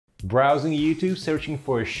Browsing YouTube searching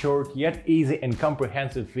for a short yet easy and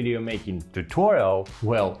comprehensive video making tutorial?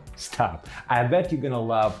 Well, stop. I bet you're gonna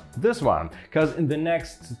love this one, because in the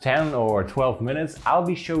next 10 or 12 minutes I'll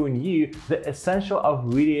be showing you the essential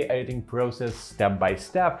of video editing process step by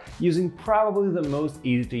step using probably the most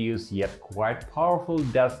easy to use yet quite powerful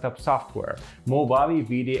desktop software, Movavi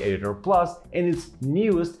Video Editor Plus, in its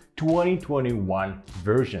newest 2021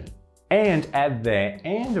 version. And at the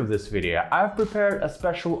end of this video, I've prepared a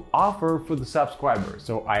special offer for the subscribers,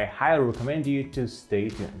 so I highly recommend you to stay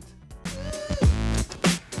tuned.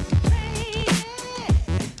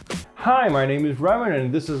 Hi, my name is Roman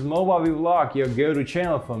and this is Movavi Vlog, your go-to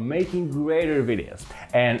channel for making greater videos.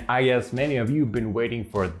 And I guess many of you have been waiting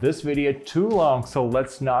for this video too long, so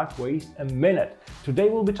let's not waste a minute. Today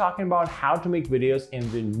we'll be talking about how to make videos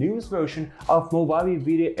in the newest version of Movavi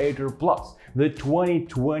Video Editor Plus, the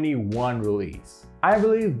 2021 release. I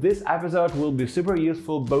believe this episode will be super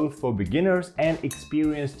useful both for beginners and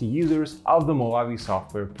experienced users of the Movavi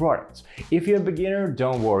software products. If you're a beginner,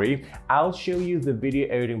 don't worry, I'll show you the video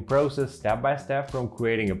editing process step by step from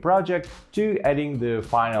creating a project to adding the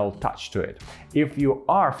final touch to it. If you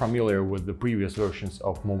are familiar with the previous versions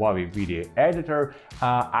of Movavi Video Editor,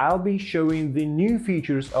 I'll be showing the new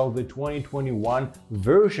features of the 2021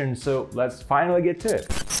 version, so let's finally get to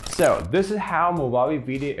it. So this is how Movavi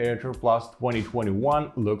Video Editor Plus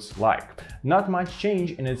 2021 looks like. Not much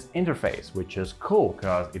change in its interface, which is cool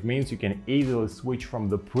because it means you can easily switch from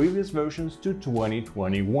the previous versions to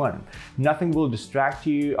 2021. Nothing will distract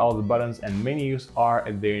you, all the buttons and menus are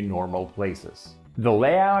at their normal places. The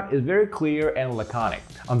layout is very clear and laconic.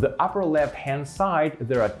 On the upper left-hand side,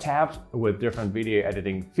 there are tabs with different video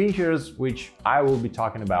editing features, which I will be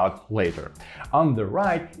talking about later. On the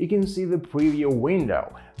right, you can see the preview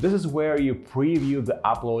window. This is where you preview the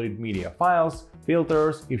uploaded media files,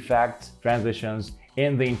 filters, effects, transitions,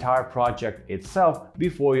 and the entire project itself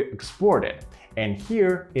before you export it. And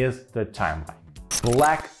here is the timeline.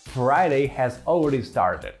 Black Friday has already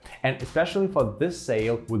started, and especially for this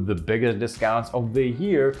sale with the biggest discounts of the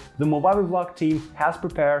year, the Movavi Vlog team has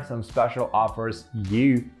prepared some special offers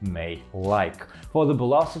you may like. For the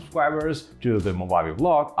beloved subscribers to the Movavi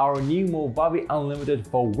Vlog, our new Movavi Unlimited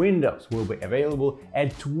for Windows will be available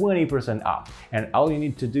at 20% off, and all you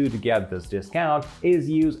need to do to get this discount is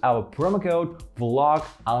use our promo code VLOG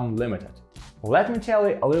Unlimited. Let me tell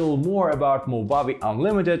you a little more about Movavi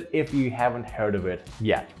Unlimited if you haven't heard of it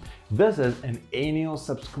yet. This is an annual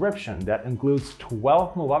subscription that includes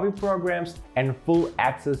 12 Movavi programs and full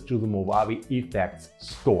access to the Movavi Effects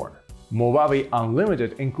store. Movavi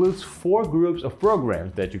Unlimited includes 4 groups of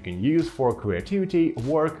programs that you can use for creativity,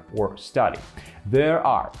 work, or study. There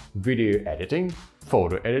are video editing,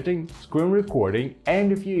 photo editing, screen recording,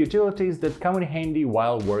 and a few utilities that come in handy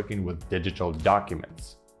while working with digital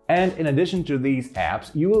documents. And in addition to these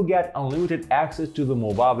apps, you will get unlimited access to the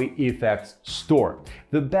Movavi Effects store.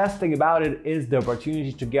 The best thing about it is the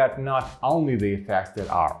opportunity to get not only the effects that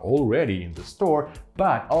are already in the store,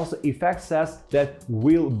 but also effect sets that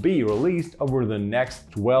will be released over the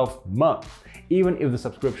next 12 months. Even if the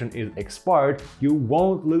subscription is expired, you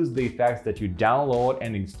won't lose the effects that you download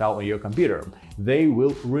and install on your computer. They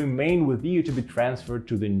will remain with you to be transferred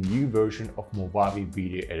to the new version of Movavi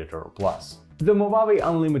Video Editor Plus. The Movavi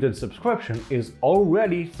Unlimited subscription is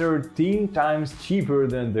already 13 times cheaper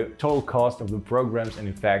than the total cost of the programs and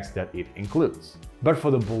effects that it includes. But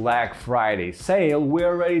for the Black Friday sale, we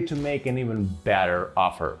are ready to make an even better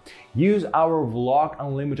offer. Use our VLOG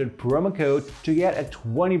Unlimited promo code to get a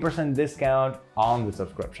 20% discount on the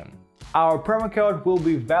subscription. Our promo code will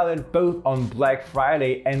be valid both on Black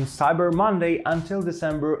Friday and Cyber Monday until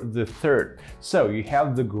December the 3rd. So you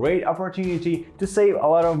have the great opportunity to save a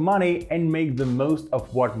lot of money and make the most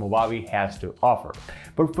of what Movavi has to offer.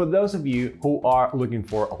 But for those of you who are looking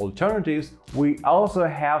for alternatives, we also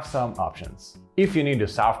have some options. If you need a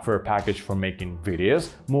software package for making videos,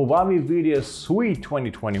 Movavi Video Suite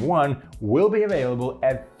 2021 will be available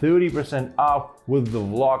at 30% off with the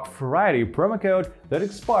Vlog Friday promo code that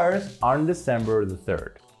expires on December the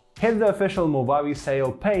 3rd. Hit the official Movavi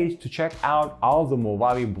Sale page to check out all the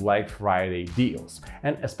Movavi Black Friday deals.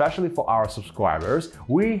 And especially for our subscribers,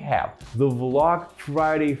 we have the Vlog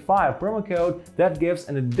Friday 5 promo code that gives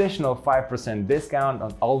an additional 5% discount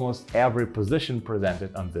on almost every position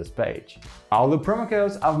presented on this page. All the promo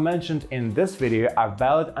codes I've mentioned in this video are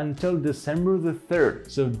valid until December the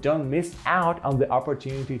 3rd, so don't miss out on the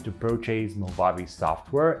opportunity to purchase Movavi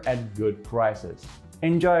software at good prices.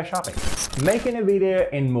 Enjoy shopping! Making a video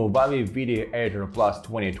in Movavi Video Editor Plus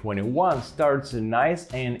 2021 starts nice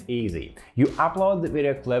and easy. You upload the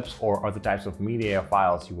video clips or other types of media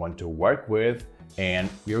files you want to work with, and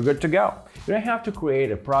you're good to go. You don't have to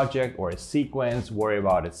create a project or a sequence, worry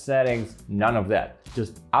about its settings, none of that.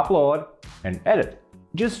 Just upload and edit.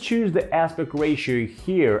 Just choose the aspect ratio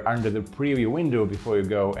here under the preview window before you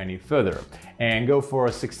go any further, and go for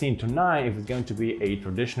 16:9 if it's going to be a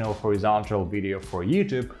traditional horizontal video for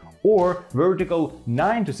YouTube, or vertical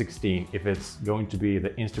 9:16 if it's going to be the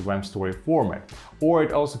Instagram story format, or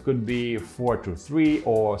it also could be 4:3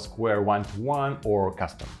 or square 1:1 or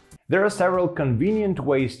custom. There are several convenient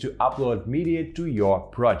ways to upload media to your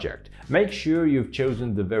project. Make sure you've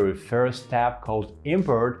chosen the very first tab called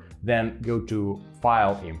Import, then go to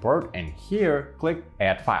File Import, and here click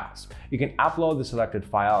Add Files. You can upload the selected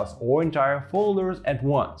files or entire folders at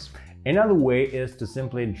once. Another way is to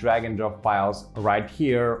simply drag and drop files right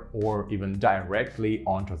here or even directly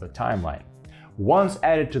onto the timeline. Once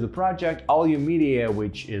added to the project, all your media,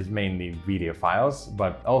 which is mainly video files,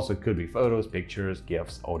 but also could be photos, pictures,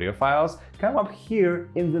 GIFs, audio files, come up here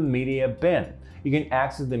in the media bin. You can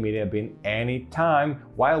access the media bin anytime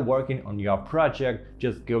while working on your project.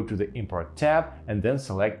 Just go to the Import tab and then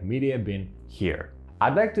select Media Bin here.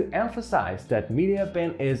 I'd like to emphasize that Media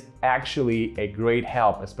Bin is actually a great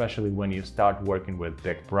help, especially when you start working with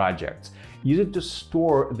big projects. Use it to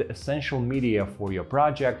store the essential media for your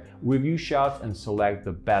project, review shots and select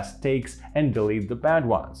the best takes and delete the bad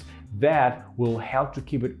ones. That will help to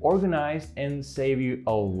keep it organized and save you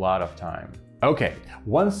a lot of time. Okay,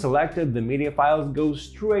 once selected, the media files go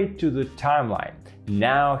straight to the timeline.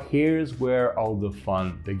 Now here's where all the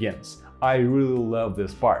fun begins. I really love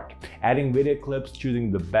this part. Adding video clips,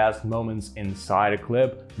 choosing the best moments inside a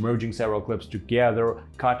clip, merging several clips together,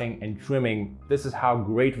 cutting and trimming. This is how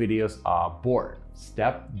great videos are born,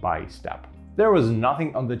 step by step. There was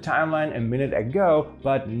nothing on the timeline a minute ago,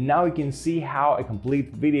 but now you can see how a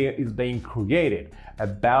complete video is being created,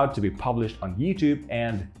 about to be published on YouTube,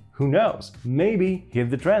 and who knows, maybe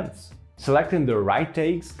hit the trends. Selecting the right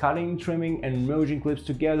takes, cutting, trimming and merging clips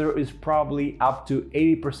together is probably up to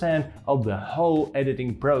 80% of the whole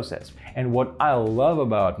editing process. And what I love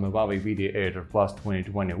about Movavi Video Editor Plus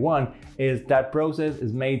 2021 is that process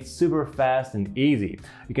is made super fast and easy.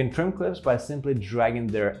 You can trim clips by simply dragging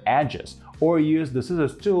their edges or use the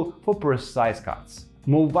scissors tool for precise cuts.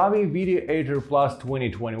 Movavi Video Editor Plus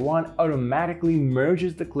 2021 automatically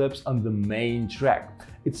merges the clips on the main track.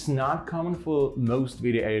 It's not common for most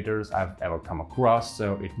video editors I've ever come across,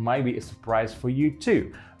 so it might be a surprise for you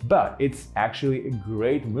too. But it's actually a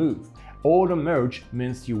great move. Auto merge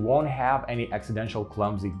means you won't have any accidental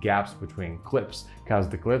clumsy gaps between clips, because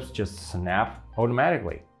the clips just snap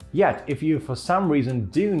automatically. Yet, if you for some reason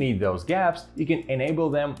do need those gaps, you can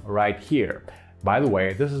enable them right here. By the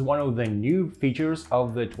way, this is one of the new features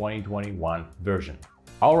of the 2021 version.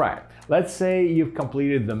 Alright, let's say you've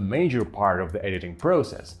completed the major part of the editing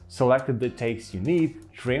process, selected the takes you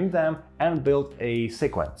need, trimmed them and built a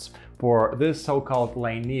sequence. For this so-called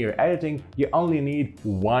linear editing, you only need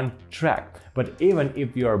one track, but even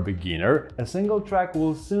if you're a beginner, a single track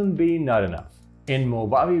will soon be not enough. In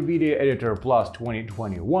Movavi Video Editor Plus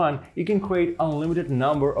 2021, you can create unlimited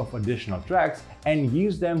number of additional tracks and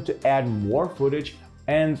use them to add more footage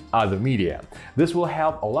and other media. This will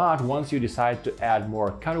help a lot once you decide to add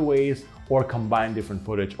more cutaways or combine different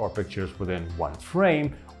footage or pictures within one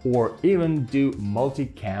frame, or even do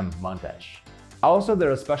multi-cam montage. Also,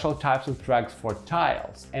 there are special types of tracks for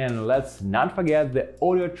titles, and let's not forget the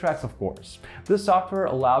audio tracks, of course. This software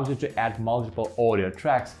allows you to add multiple audio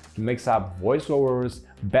tracks to mix up voiceovers,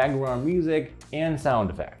 background music, and sound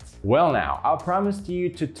effects. Well now, I promised you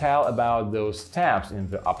to tell about those tabs in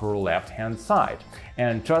the upper left-hand side,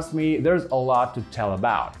 and trust me, there's a lot to tell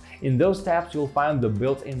about. In those tabs, you'll find the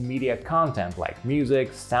built-in media content like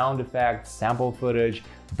music, sound effects, sample footage,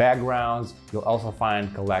 backgrounds. You'll also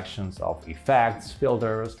find collections of effects,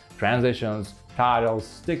 filters, transitions, titles,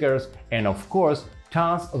 stickers, and of course,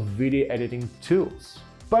 tons of video editing tools.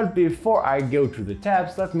 But before I go through the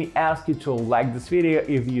tabs, let me ask you to like this video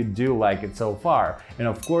if you do like it so far, and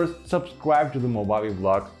of course, subscribe to the Movavi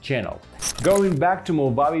Vlog channel. Going back to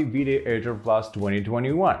Movavi Video Editor Plus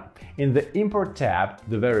 2021. In the Import tab,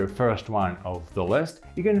 the very first one of the list,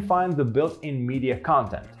 you can find the built-in media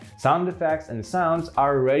content. Sound effects and sounds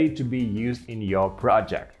are ready to be used in your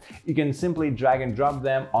project. You can simply drag and drop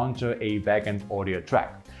them onto a backend audio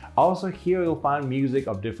track. Also here you'll find music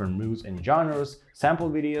of different moods and genres, sample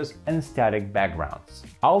videos, and static backgrounds.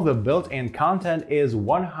 All the built-in content is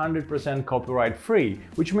 100% copyright free,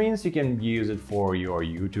 which means you can use it for your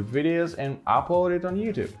YouTube videos and upload it on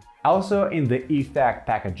YouTube. Also, in the Effect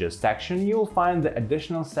Packages section, you'll find the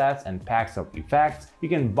additional sets and packs of effects you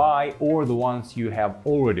can buy or the ones you have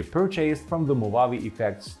already purchased from the Movavi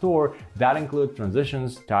Effects store that include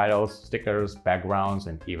transitions, titles, stickers, backgrounds,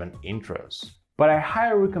 and even intros. But I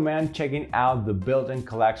highly recommend checking out the built-in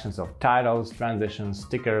collections of titles, transitions,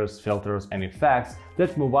 stickers, filters, and effects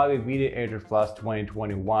that Movavi Video Editor Plus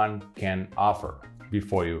 2021 can offer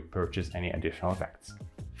before you purchase any additional effects.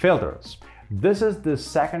 Filters. This is the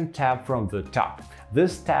second tab from the top.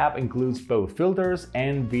 This tab includes both filters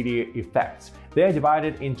and video effects. They are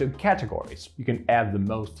divided into categories. You can add the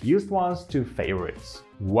most used ones to favorites.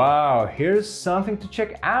 Wow, here's something to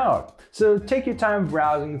check out! So take your time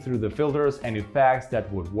browsing through the filters and effects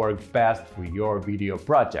that would work best for your video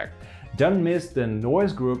project. Don't miss the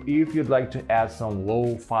noise group if you'd like to add some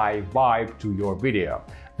lo-fi vibe to your video.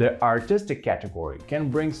 The artistic category can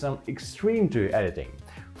bring some extreme to editing.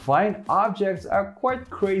 Flying objects are quite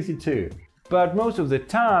crazy too. But most of the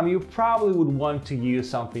time, you probably would want to use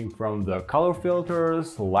something from the color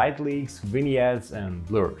filters, light leaks, vignettes, and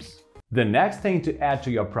blurs. The next thing to add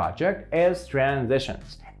to your project is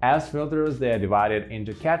transitions. As filters, they are divided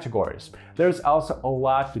into categories. There's also a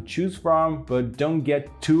lot to choose from, but don't get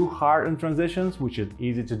too hard on transitions, which is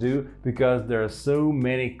easy to do because there are so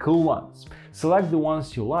many cool ones. Select the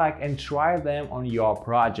ones you like and try them on your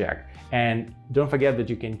project. And don't forget that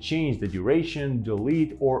you can change the duration,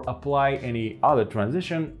 delete, or apply any other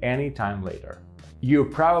transition anytime later. You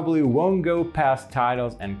probably won't go past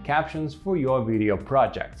titles and captions for your video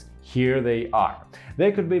projects. Here they are.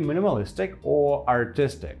 They could be minimalistic or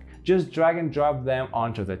artistic. Just drag and drop them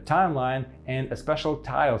onto the timeline and a special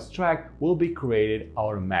titles track will be created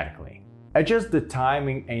automatically. Adjust the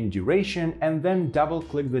timing and duration and then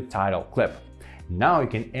double-click the title clip. Now you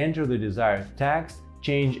can enter the desired text,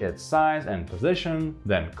 change its size and position,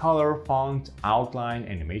 then color, font, outline,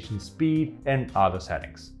 animation speed, and other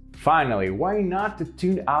settings. Finally, why not to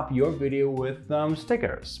tune up your video with some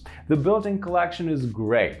stickers? The built-in collection is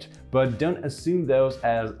great, but don't assume those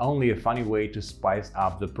as only a funny way to spice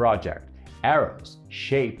up the project. Arrows,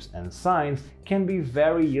 shapes, and signs can be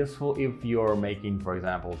very useful if you're making, for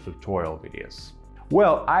example, tutorial videos.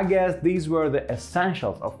 Well, I guess these were the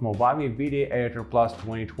essentials of Movavi Video Editor Plus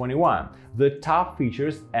 2021, the top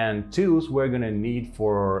features and tools we're gonna need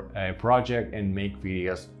for a project and make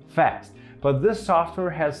videos fast. But this software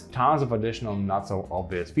has tons of additional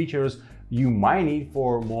not-so-obvious features you might need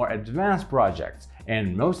for more advanced projects,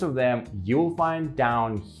 and most of them you'll find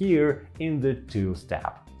down here in the Tools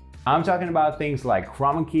tab. I'm talking about things like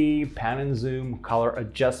chroma key, pan and zoom, color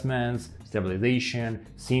adjustments, stabilization,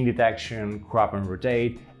 scene detection, crop and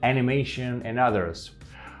rotate, animation, and others.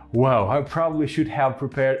 Wow, I probably should have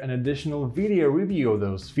prepared an additional video review of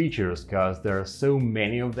those features because there are so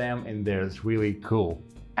many of them and they're really cool.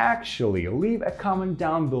 Actually, leave a comment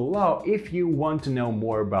down below if you want to know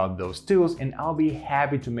more about those tools and I'll be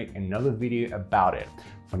happy to make another video about it.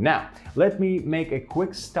 For now, let me make a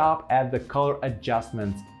quick stop at the color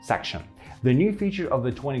adjustments section. The new feature of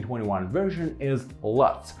the 2021 version is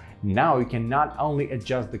LUTs. Now you can not only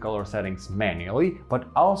adjust the color settings manually, but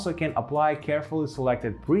also can apply carefully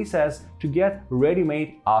selected presets to get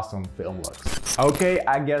ready-made awesome film looks. Okay,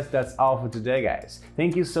 I guess that's all for today, guys.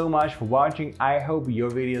 Thank you so much for watching. I hope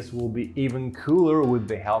your videos will be even cooler with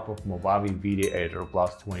the help of Movavi Video Editor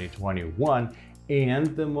Plus 2021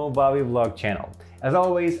 and the Movavi Vlog channel. As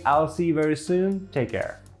always, I'll see you very soon. Take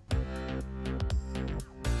care.